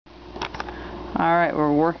Alright,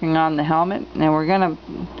 we're working on the helmet, and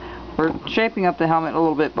we're shaping up the helmet a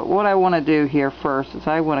little bit, but what I want to do here first is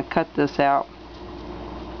I want to cut this out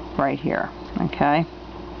right here, okay?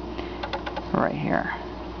 Right here.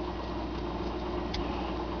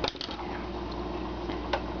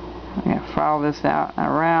 I'm going to follow this out and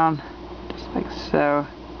around, just like so.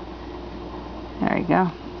 There you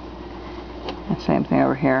go. And same thing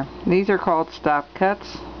over here. These are called stop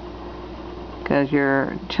cuts, because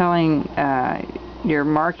you're telling, you're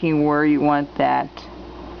marking where you want that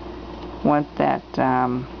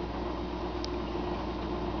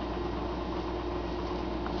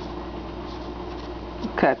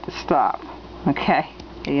cut to stop. Okay,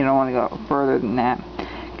 you don't want to go further than that.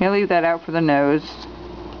 Gonna leave that out for the nose,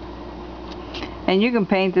 and you can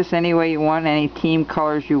paint this any way you want, any team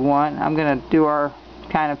colors you want. I'm gonna do our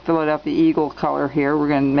kind of Philadelphia Eagle color here. We're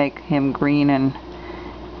gonna make him green and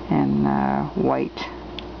white.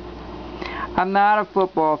 I'm not a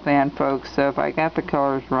football fan, folks, so if I got the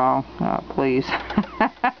colors wrong, please.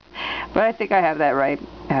 But I think I have that right.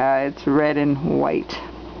 It's red and white.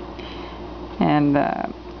 And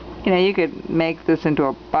you know, you could make this into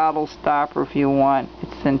a bottle stopper if you want.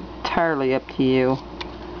 It's entirely up to you.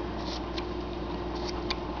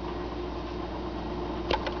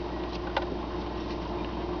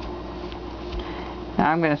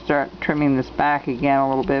 Now I'm going to start trimming this back again a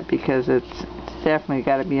little bit, because it's definitely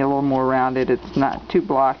got to be a little more rounded. It's not too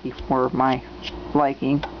blocky for my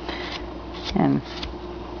liking. And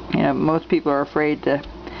you know, most people are afraid to,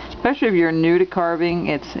 especially if you're new to carving,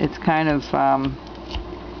 it's kind of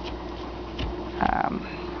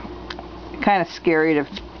scary to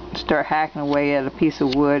start hacking away at a piece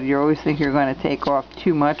of wood. You always think you're going to take off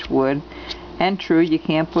too much wood, and true, you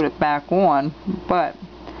can't put it back on, but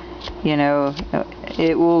you know,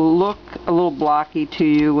 it will look a little blocky to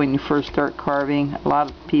you when you first start carving. A lot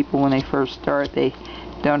of people, when they first start, they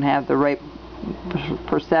don't have the right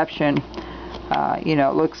perception. You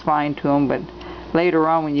know, it looks fine to them, but later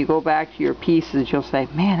on when you go back to your pieces, you'll say,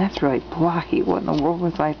 man, that's really blocky. What in the world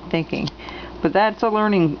was I thinking? But that's a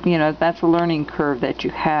learning, you know, that's a learning curve that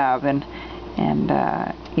you have, and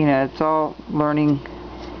you know, it's all learning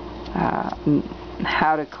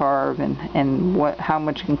how to carve and how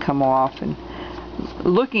much can come off, and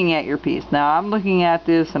looking at your piece. Now I'm looking at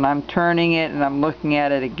this and I'm turning it and I'm looking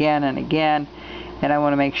at it again and again, and I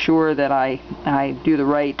want to make sure that I do the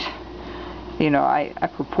right, you know, I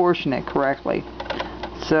proportion it correctly.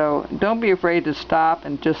 So don't be afraid to stop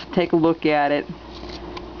and just take a look at it.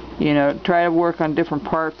 You know, try to work on different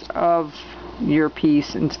parts of your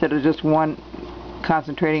piece instead of just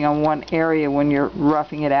concentrating on one area when you're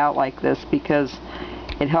roughing it out like this, because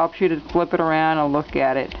it helps you to flip it around and look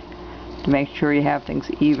at it to make sure you have things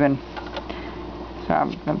even. So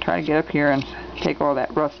I'm going to try to get up here and take all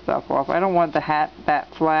that rough stuff off. I don't want the hat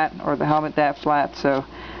that flat or the helmet that flat, so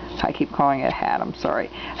I keep calling it a hat, I'm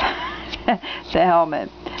sorry. The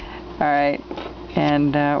helmet. Alright,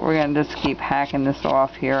 and we're going to just keep hacking this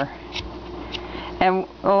off here. And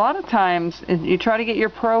a lot of times you try to get your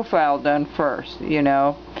profile done first, you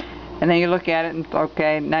know, and then you look at it and,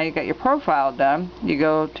 okay, now you got your profile done. You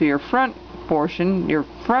go to your front portion, your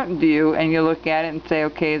front view, and you look at it and say,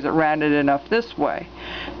 okay, is it rounded enough this way?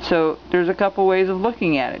 So there's a couple ways of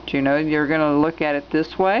looking at it. You know, you're going to look at it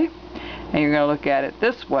this way, and you're going to look at it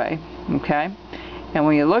this way, okay? And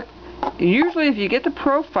when you look, usually if you get the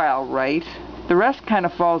profile right, the rest kind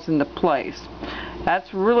of falls into place.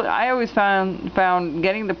 That's really, I always found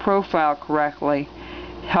getting the profile correctly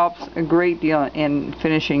helps a great deal in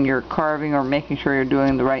finishing your carving or making sure you're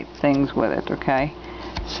doing the right things with it, okay?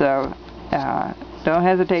 So don't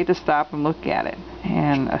hesitate to stop and look at it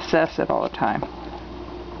and assess it all the time.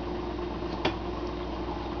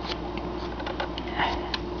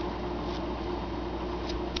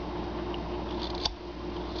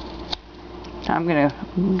 I'm going to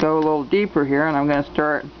go a little deeper here, and I'm going to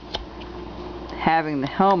start having the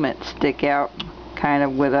helmet stick out kind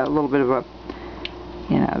of with a little bit of a,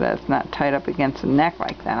 you know, that's not tied up against the neck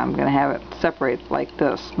like that. I'm going to have it separated like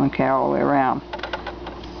this, okay, all the way around.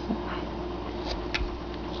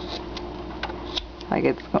 Like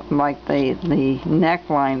it's like the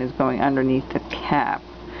neckline is going underneath the cap,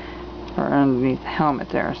 or underneath the helmet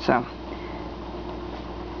there. So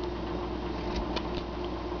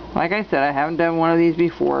like I said, I haven't done one of these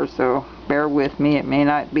before, so bear with me. It may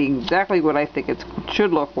not be exactly what I think it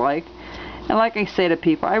should look like. And like I say to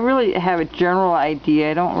people, I really have a general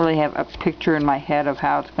idea. I don't really have a picture in my head of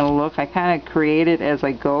how it's going to look. I kind of create it as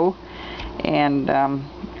I go, and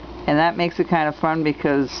that makes it kind of fun,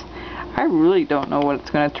 because I really don't know what it's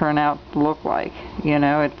going to turn out to look like. You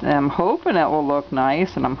know, I'm hoping it will look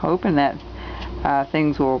nice, and I'm hoping that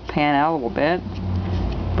things will pan out a little bit.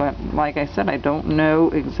 But like I said, I don't know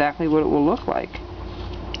exactly what it will look like.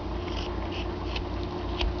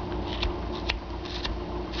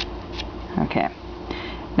 Okay.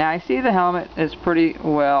 Now I see the helmet is pretty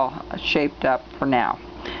well shaped up for now.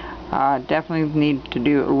 Definitely need to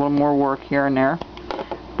do a little more work here and there.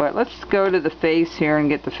 But let's go to the face here and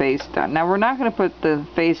get the face done. Now we're not going to put the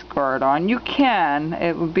face guard on. You can.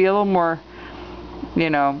 It would be a little more, you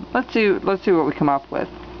know, let's see what we come up with.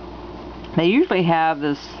 They usually have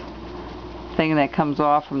this thing that comes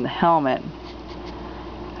off from the helmet.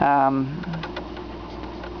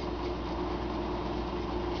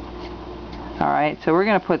 Alright, so we're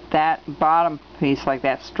going to put that bottom piece, like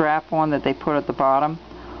that strap on that they put at the bottom.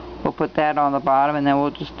 We'll put that on the bottom, and then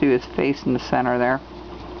we'll just do his face in the center there.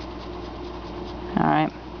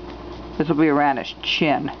 Alright. This will be around his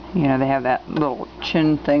chin. You know, they have that little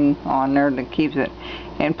chin thing on there that keeps it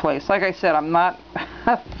in place. Like I said, I'm not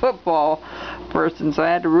a football person, so I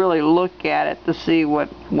had to really look at it to see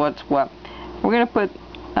what's what. We're going to put,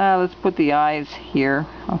 let's put the eyes here,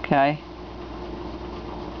 okay.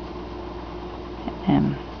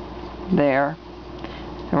 And there.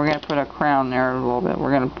 So we're going to put a crown there a little bit.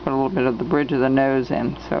 We're going to put a little bit of the bridge of the nose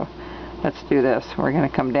in. So let's do this. We're going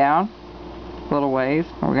to come down a little ways.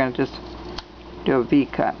 And we're going to just do a V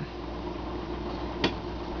cut.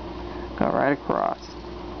 Go right across.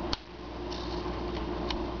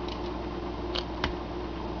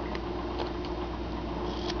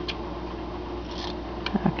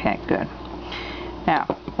 Okay, good. Now,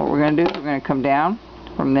 what we're going to do is we're going to come down.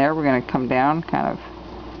 From there, we're going to come down, kind of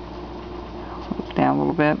down a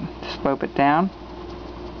little bit, slope it down.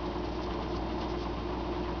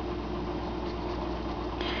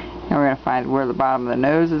 And we're going to find where the bottom of the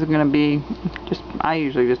nose is going to be. I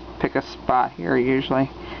usually just pick a spot here,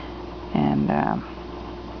 usually. And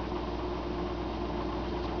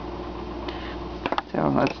so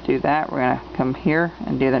let's do that. We're going to come here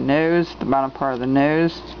and do the nose, the bottom part of the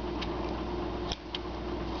nose.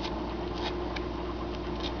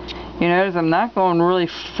 You notice I'm not going really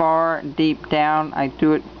far deep down. I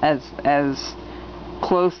do it as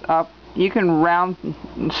close up. You can round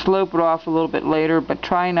and slope it off a little bit later, but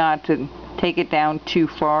try not to take it down too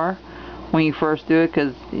far when you first do it,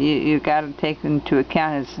 because you've got to take into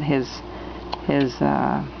account his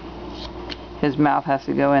mouth has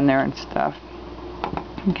to go in there and stuff.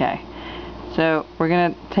 Okay, so we're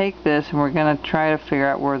gonna take this and we're gonna try to figure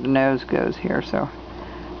out where the nose goes here. So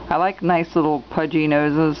I like nice little pudgy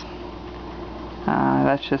noses.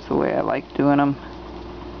 That's just the way I like doing them,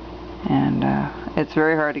 and it's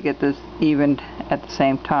very hard to get this evened at the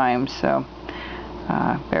same time, so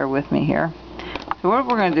bear with me here. So what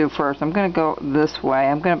we're going to do first, I'm going to go this way.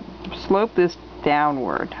 I'm going to slope this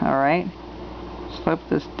downward, alright? Slope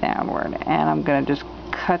this downward, and I'm going to just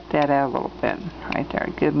cut that out a little bit right there.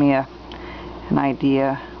 Give me an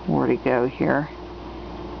idea where to go here.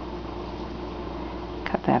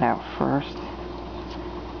 Cut that out first.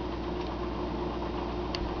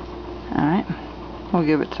 Alright, we'll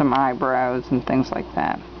give it some eyebrows and things like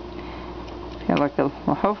that. Yeah, like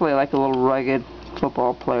hopefully like a little rugged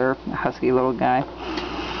football player, a husky little guy.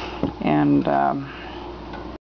 And